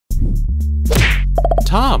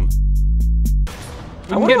Tom?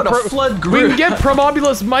 I wonder what a flood grew. We can get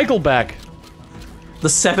Promobulus Michael back. The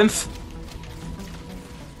 7th?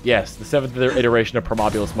 Yes, the 7th iteration of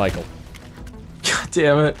Promobulus Michael. God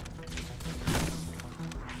damn it.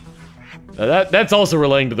 That's also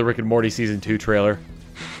relating to the Rick and Morty Season 2 trailer.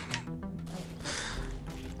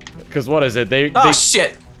 Because what is it?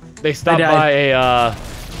 Shit! They stopped by a,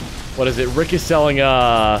 what is it? Rick is selling,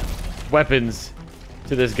 weapons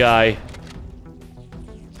to this guy.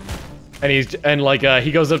 And he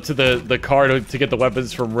goes up to the car to get the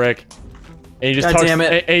weapons from Rick. And he just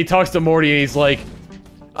he talks to Morty and he's like,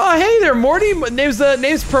 "Oh, hey there, Morty. Name's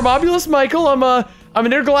Promobulus Michael. I'm an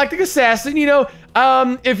intergalactic assassin, you know.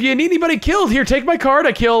 If you need anybody killed, here, take my card.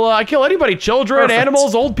 I kill anybody, children, Perfect.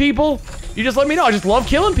 Animals, old people. You just let me know. I just love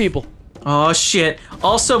killing people." Oh shit.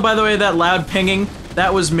 Also, by the way, that loud pinging,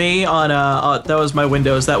 that was me on that was my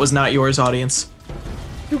Windows. That was not yours, audience.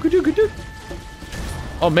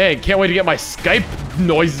 Oh man, can't wait to get my Skype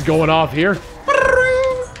noises going off here.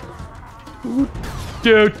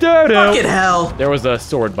 Fucking hell. There was a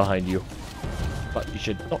sword behind you. But you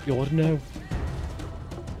should you ought to know.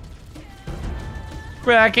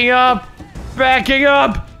 Backing up! Backing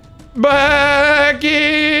up!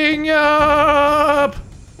 Backing up!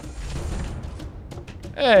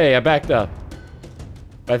 Hey, I backed up.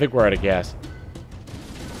 I think we're out of gas.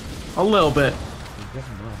 A little bit.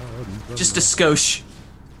 Just a skosh.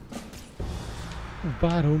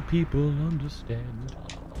 Why don't people understand?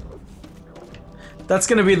 That's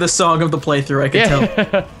gonna be the song of the playthrough, I can tell.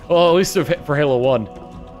 Well, at least for Halo 1.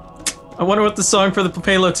 I wonder what the song for the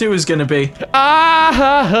Halo 2 is gonna be.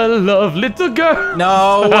 I love little girl.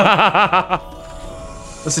 No.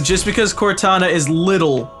 Listen, just because Cortana is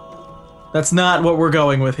little, that's not what we're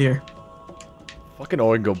going with here. Fucking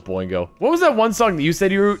Oingo Boingo. What was that one song that you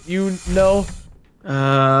said you know?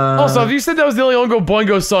 Also, if you said that was the only Oingo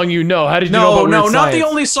Boingo song you know, how did you know about Weird Science? No, not the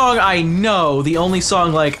only song I know. The only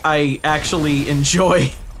song, like, I actually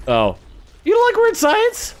enjoy. Oh. You don't like Weird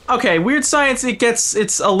Science? Okay, Weird Science,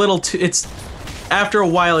 it's a little too, after a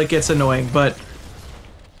while it gets annoying, but,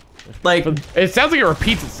 like... It sounds like it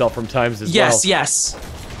repeats itself from times as well. Yes.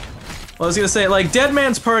 Well, I was gonna say, like, Dead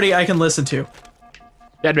Man's Party I can listen to.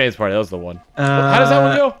 Dead Man's Party, that was the one. How does that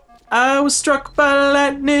one go? I was struck by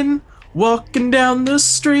lightning, walking down the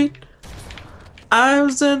street. I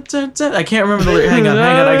was I can't remember the lyrics. Hang on,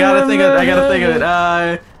 I gotta think of it.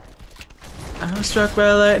 I was struck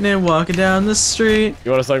by lightning walking down the street.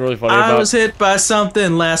 You want something really funny about... I was hit by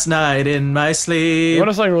something last night in my sleep. You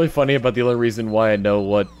want something really funny about the only reason why I know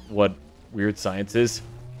what Weird Science is?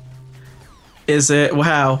 Is it?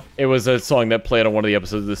 Wow. It was a song that played on one of the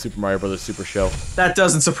episodes of the Super Mario Bros. Super Show. That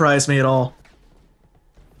doesn't surprise me at all.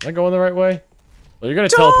 Am I going the right way? Well, you're gonna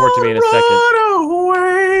teleport to me in a second. Don't run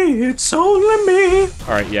away, it's only me.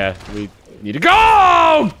 Alright, yeah, we need to go!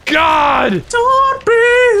 Oh, God! Don't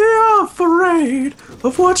be afraid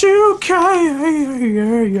of what you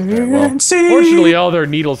can see. Fortunately, all their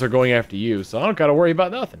needles are going after you, so I don't gotta worry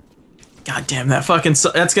about nothing. God damn, that fucking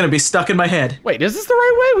that's gonna be stuck in my head. Wait, is this the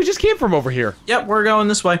right way? We just came from over here. Yep, we're going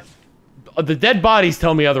this way. The dead bodies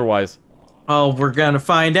tell me otherwise. Oh, we're gonna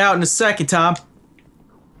find out in a second, Tom.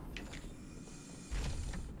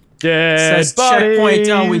 Dead it says bodies. Checkpoint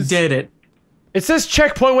done, we did it. It says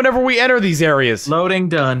checkpoint whenever we enter these areas. Loading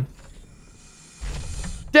done.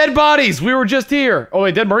 Dead bodies! We were just here! Oh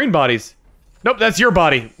wait, dead marine bodies. Nope, that's your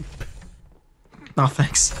body. Oh,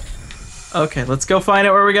 thanks. Okay, let's go find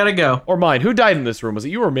out where we gotta go. Or mine. Who died in this room? Was it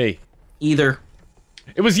you or me? Either.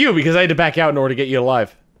 It was you, because I had to back out in order to get you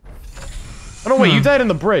alive. Oh no, wait, you died in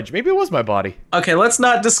the bridge. Maybe it was my body. Okay, let's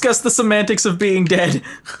not discuss the semantics of being dead.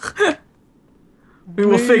 We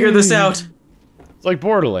will figure this out. It's like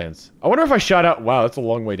Borderlands. I wonder if I shot out... Wow, that's a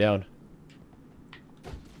long way down.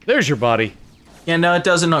 There's your body. Yeah, no, it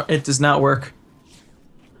doesn't. It does not work.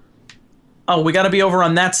 Oh, we gotta be over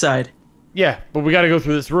on that side. Yeah, but we gotta go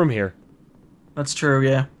through this room here. That's true,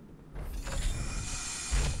 yeah.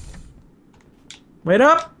 Wait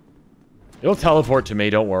up! It'll teleport to me,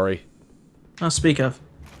 don't worry. Oh, speak of.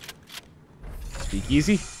 Speak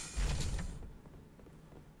easy.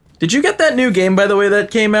 Did you get that new game, by the way,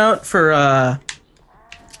 that came out for,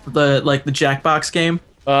 the Jackbox game?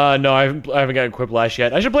 No, I haven't gotten Quiplash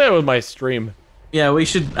yet. I should play it with my stream. Yeah, we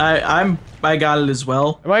should. I got it as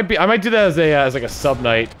well. I might do that as like a sub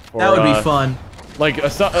night. That would be fun. Like a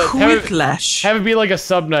Quiplash. Have it be like a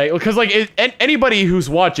sub night, because like anybody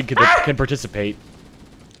who's watching can participate.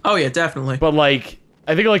 Oh yeah, definitely. But like,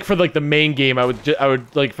 I think like for like the main game, I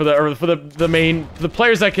would like for the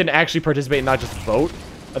players that can actually participate and not just vote.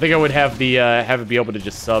 I think I would have the have it be open to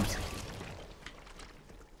just subs.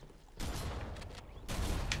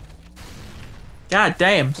 God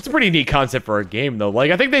damn. It's a pretty neat concept for a game, though.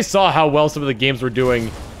 Like, I think they saw how well some of the games were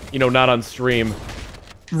doing, you know, not on stream.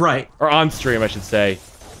 Right. Or on stream, I should say.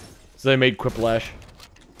 So they made Quiplash.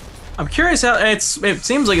 I'm curious how it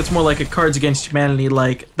seems like it's more like a Cards Against Humanity,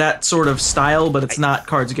 like that sort of style, but it's not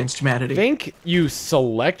Cards Against Humanity. I think you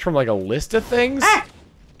select from like a list of things.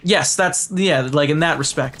 Yes, that's yeah, like in that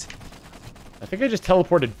respect. I think I just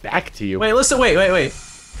teleported back to you. Wait, listen, wait.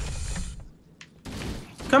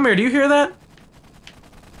 Come here, do you hear that?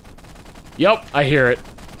 Yep, I hear it.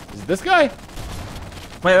 Is it this guy?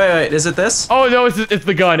 Wait, is it this? Oh no, it's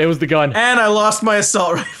the gun. It was the gun. And I lost my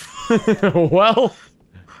assault rifle. Well,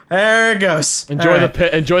 there it goes. Enjoy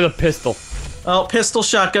the pistol. Oh, pistol,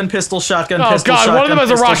 shotgun, pistol, shotgun, oh, pistol, God, shotgun. one of them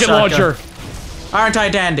has a rocket shotgun. launcher. Aren't I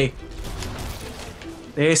dandy?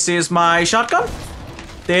 This is my shotgun.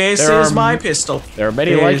 This is my pistol. There are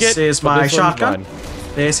many like it. This is my shotgun.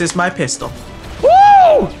 This is my pistol.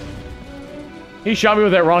 Woo! He shot me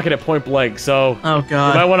with that rocket at point blank, so... Oh,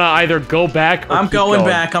 God. You might want to either go back or I'm keep going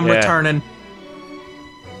back. I'm returning.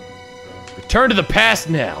 Return to the past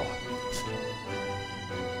now.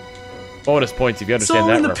 Bonus points if you understand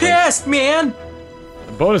that reference. It's all in the past, man!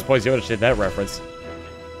 Bonus points if you understand that reference.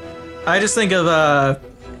 I just think of,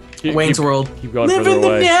 Wayne's World. Keep going Live further in the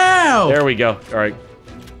away. now! There we go. Alright.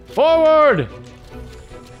 Forward!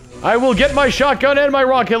 I will get my shotgun and my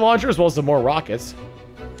rocket launcher, as well as some more rockets.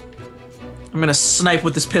 I'm gonna snipe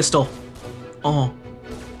with this pistol. Oh.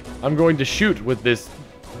 I'm going to shoot with this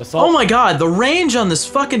assault. Oh my God, the range on this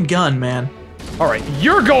fucking gun, man. Alright,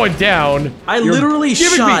 you're going down. I literally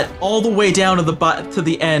shot all the way down to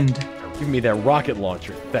the end. Give me that rocket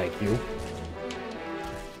launcher, thank you.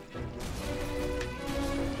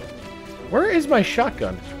 Where is my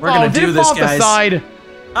shotgun? We're gonna do this, guys. The side.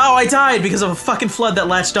 Oh, I died because of a fucking flood that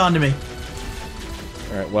latched onto me.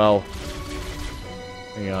 Alright, well.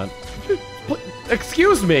 Hang on.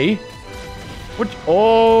 Excuse me? What?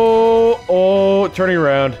 Oh, turning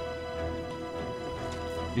around.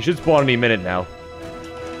 You should spawn any minute now.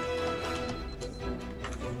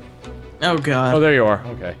 Oh, God. Oh, there you are.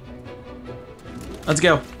 Okay. Let's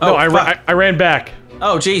go. No, Oh, I ran back.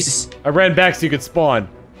 Oh, Jesus. I ran back so you could spawn.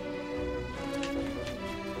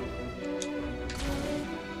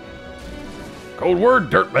 Code word,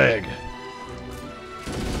 dirtbag.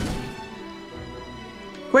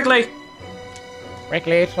 Quickly.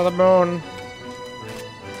 Quickly to the moon.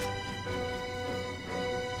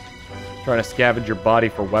 Trying to scavenge your body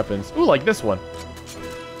for weapons. Ooh, like this one.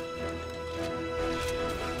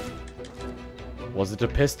 Was it a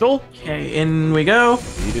pistol? Okay, in we go.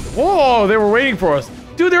 Whoa, they were waiting for us.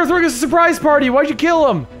 Dude, they were throwing us a surprise party. Why'd you kill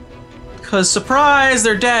them? Cause surprise,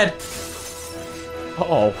 they're dead.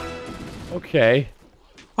 Uh-oh. Okay.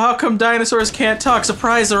 How come dinosaurs can't talk?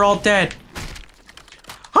 Surprise, they're all dead.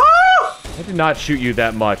 I did not shoot you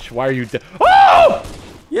that much. Why are you dead? Oh!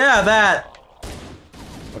 Yeah, that.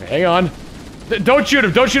 Okay, hang on. Don't shoot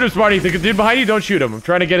him. Don't shoot him, Smarty. The dude behind you, don't shoot him. I'm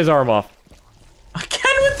trying to get his arm off.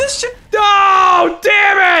 Again with this shit? Oh,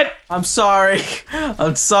 damn it! I'm sorry.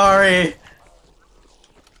 I'm sorry.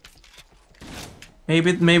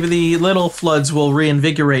 Maybe the little floods will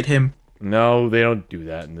reinvigorate him. No, they don't do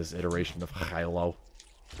that in this iteration of Hilo.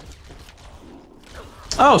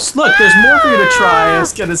 Oh, look, there's more for you to try, I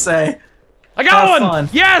was gonna say. I got one! Fun.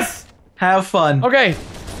 Yes! Have fun. Okay.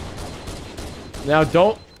 Now,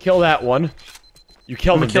 don't kill that one. You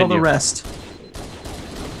killed him, kill the rest.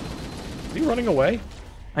 Is he running away?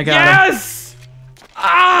 I got him. Yes!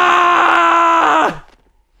 Ah!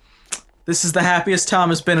 This is the happiest Tom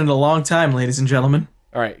has been in a long time, ladies and gentlemen.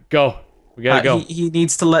 Alright, go. We gotta go. He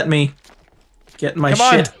needs to let me get my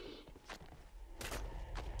Come shit. on.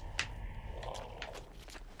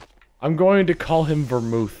 I'm going to call him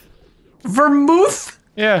Vermouth. Vermouth?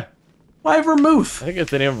 Yeah. Why Vermouth? I think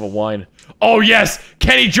it's the name of a wine. Oh, yes!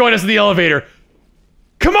 Kenny, join us in the elevator!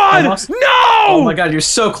 Come on! Almost. No! Oh my God, you're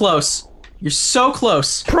so close. You're so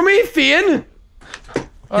close. Promethean?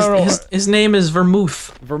 His name is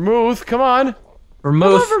Vermouth. Vermouth, come on.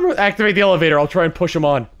 Vermouth. Come on, Vermouth. Activate the elevator. I'll try and push him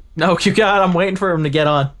on. No, you got. I'm waiting for him to get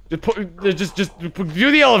on. Just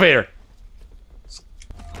do the elevator.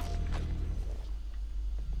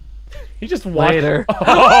 He just walked. Later.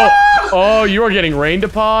 Oh, you are getting rained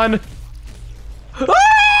upon.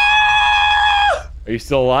 Are you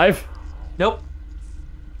still alive? Nope.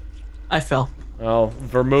 I fell. Oh,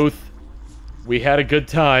 Vermouth. We had a good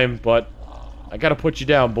time, but I gotta put you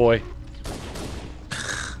down, boy.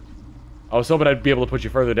 I was hoping I'd be able to put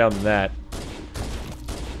you further down than that.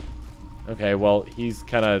 Okay, well, he's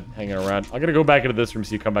kind of hanging around. I'm gonna go back into this room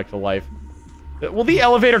so you come back to life. Will the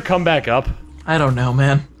elevator come back up? I don't know,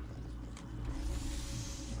 man.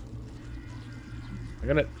 I'm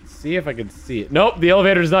gonna see if I can see it. Nope, the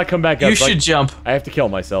elevator does not come back up. You should jump. I have to kill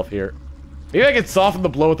myself here. Maybe I can soften the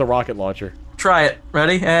blow with the rocket launcher. Try it.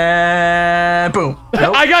 Ready? And boom.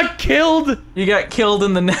 Nope. I got killed! You got killed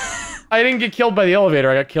in the... I didn't get killed by the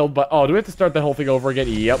elevator. I got killed by... Oh, do we have to start that whole thing over again?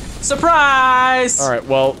 Yep. Surprise! All right,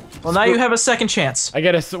 well... Well, now you have a second chance. I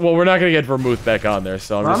gotta... Well, we're not gonna get Vermouth back on there,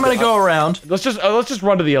 so I'm gonna go around. Let's just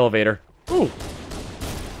run to the elevator. Ooh.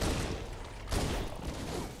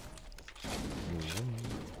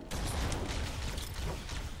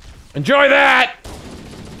 Enjoy that!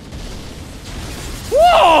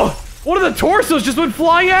 Whoa! One of the torsos just went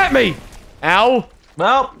flying at me! Ow.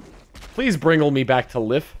 Well. Please bringle me back to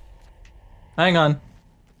life. Hang on.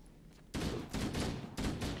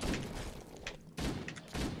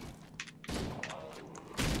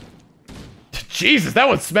 Jesus, that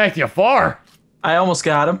one smacked you far. I almost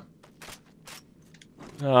got him.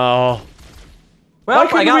 Oh. Well,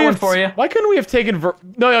 I got one for you. Why couldn't we have taken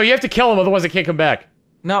No, you have to kill him, otherwise I can't come back.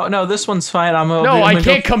 No, this one's fine. I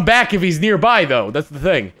can't come back if he's nearby, though. That's the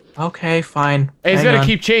thing. Okay, fine. And he's gonna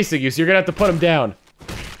keep chasing you, so you're gonna have to put him down.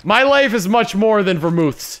 My life is much more than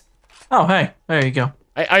Vermouth's. Oh, hey. There you go.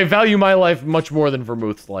 I value my life much more than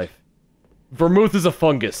Vermouth's life. Vermouth is a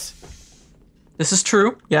fungus. This is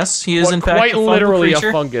true. Yes, he is in fact quite literally a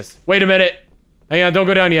fungus. Wait a minute. Hang on, don't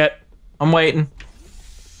go down yet. I'm waiting.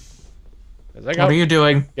 What are you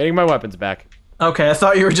doing? Getting my weapons back. Okay, I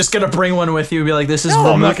thought you were just gonna bring one with you and be like, this is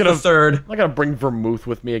Vermouth the third. I'm not gonna bring Vermouth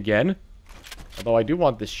with me again. Although I do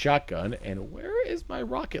want this shotgun, and where is my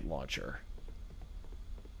rocket launcher?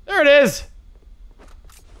 There it is!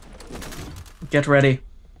 Get ready.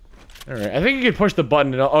 Alright, I think you can push the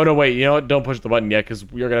button. Oh no, wait, you know what? Don't push the button yet, because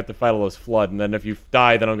you're gonna have to fight all those flood, and then if you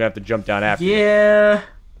die, then I'm gonna have to jump down after you. Yeah.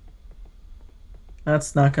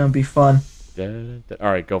 That's not gonna be fun.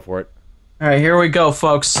 Alright, go for it. Alright, here we go,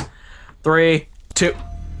 folks. 3, 2.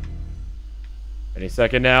 Any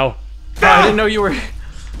second now. Oh, I didn't know you were...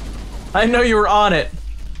 I didn't know you were on it.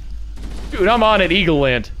 Dude, I'm on it, Eagle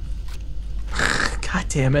Land. God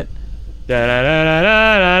damn it. Da da da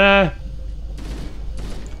da da da.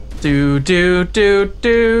 Do do do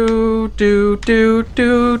do do do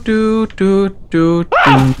do do do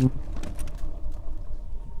do.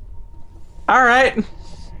 All right.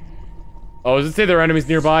 Oh, does it say there are enemies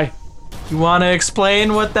nearby? You want to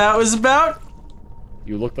explain what that was about?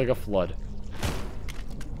 You looked like a flood.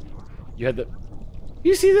 You had the...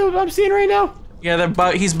 You see what I'm seeing right now?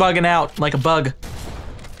 Yeah, he's bugging out like a bug.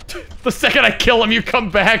 The second I kill him, you come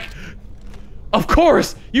back. Of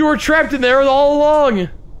course, you were trapped in there all along.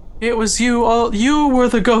 It was you. You were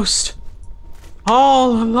the ghost.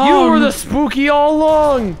 All along. You were the spooky all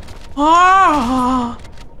along. Ah.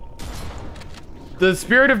 The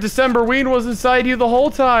spirit of Decemberween was inside you the whole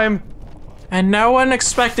time. And no one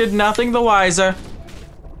expected nothing the wiser.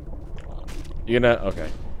 You're gonna... Okay.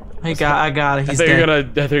 I got it. He's dead. I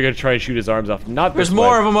thought you're gonna try and shoot his arms off. Not this There's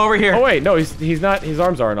more of them over here. Oh wait, no, he's not. His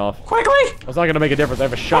arms aren't off. Quickly! It's not gonna make a difference. I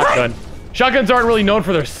have a shotgun. Shotguns aren't really known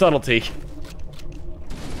for their subtlety.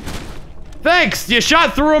 Thanks! You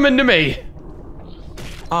shot through him into me!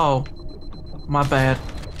 Oh. My bad.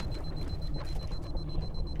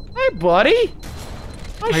 Hey, buddy!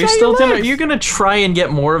 Are you still doing? Are you gonna try and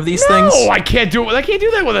get more of these things? No, I can't do it. I can't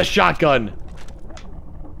do that with a shotgun.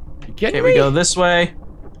 You kidding me? We go this way.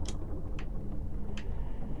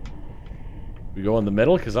 We go in the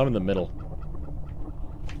middle? Because I'm in the middle.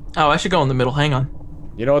 Oh, I should go in the middle. Hang on.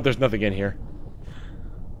 You know what? There's nothing in here.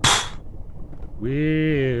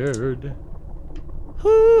 Weird.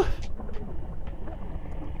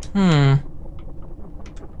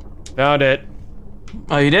 Found it.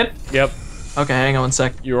 Oh, you did? Yep. Okay, hang on one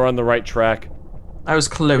sec. You were on the right track. I was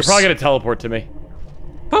close. You're probably gonna teleport to me.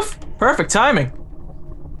 Poof! Perfect timing.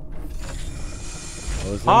 I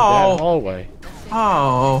was in that hallway.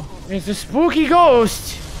 Oh. It's a spooky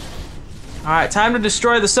ghost. Alright, time to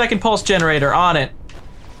destroy the second pulse generator. On it.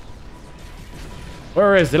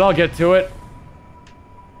 Where is it? I'll get to it.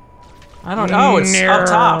 I don't know. Oh, it's up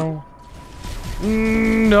top.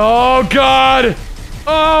 No, God!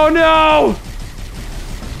 Oh no!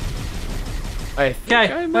 I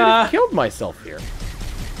think I might have killed myself here.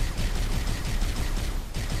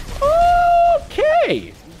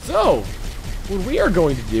 Okay, so what we are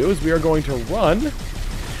going to do is we are going to run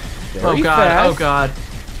very fast. Oh God!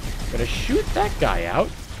 I'm gonna shoot that guy out.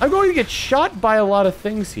 I'm going to get shot by a lot of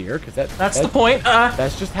things here because that's the point.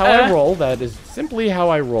 That's just how I roll. That is simply how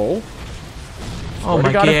I roll. Oh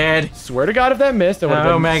my God! Swear to God, if that missed, I would have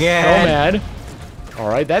been so mad. All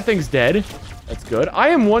right, that thing's dead. That's good. I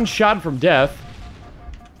am one shot from death.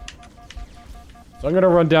 So I'm gonna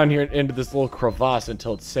run down here into this little crevasse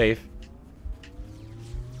until it's safe.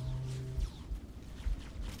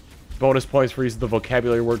 bonus points for using the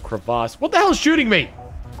vocabulary word crevasse. What the hell is shooting me?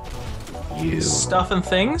 You. Stuff and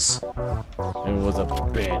things? It was a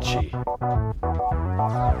banshee.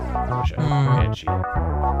 Banshee.